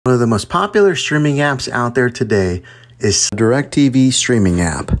One of the most popular streaming apps out there today is DirecTV streaming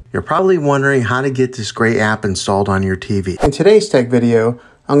app. You're probably wondering how to get this great app installed on your TV. In today's tech video,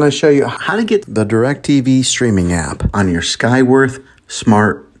 I'm going to show you how to get the DirecTV streaming app on your Skyworth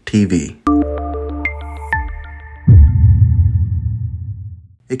smart TV.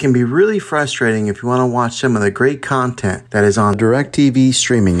 It can be really frustrating if you want to watch some of the great content that is on DirecTV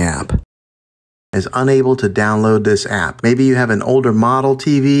streaming app. Is unable to download this app. Maybe you have an older model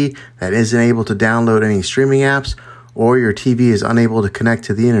TV that isn't able to download any streaming apps, or your TV is unable to connect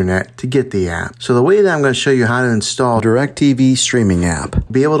to the internet to get the app. So the way that I'm going to show you how to install DirecTV streaming app,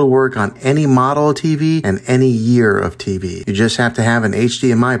 be able to work on any model of TV and any year of TV. You just have to have an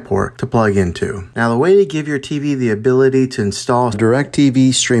HDMI port to plug into. Now the way to give your TV the ability to install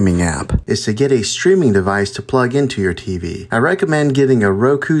DirecTV streaming app is to get a streaming device to plug into your TV. I recommend getting a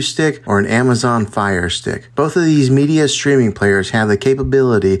Roku stick or an Amazon Fire Stick. Both of these media streaming players have the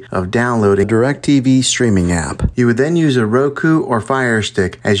capability of downloading DirecTV streaming app. You would then use a Roku or Fire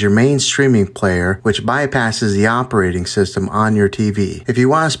Stick as your main streaming player, which bypasses the operating system on your TV. If you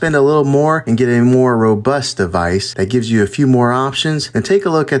want to spend a little more and get a more robust device that gives you a few more options, then take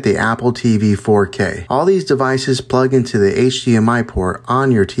a look at the Apple TV 4K. All these devices plug into the HDMI port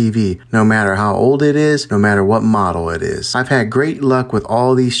on your TV, no matter how old it is, no matter what model it is. I've had great luck with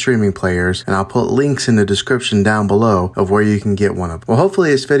all these streaming players, and I'll put links in the description down below of where you can get one of them. Well, hopefully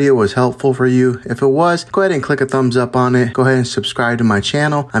this video was helpful for you. If it was, go ahead and click a thumbs up on it. Go ahead and subscribe to my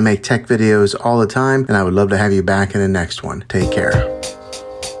channel. I make tech videos all the time, and I would love to have you back in the next one. Take care.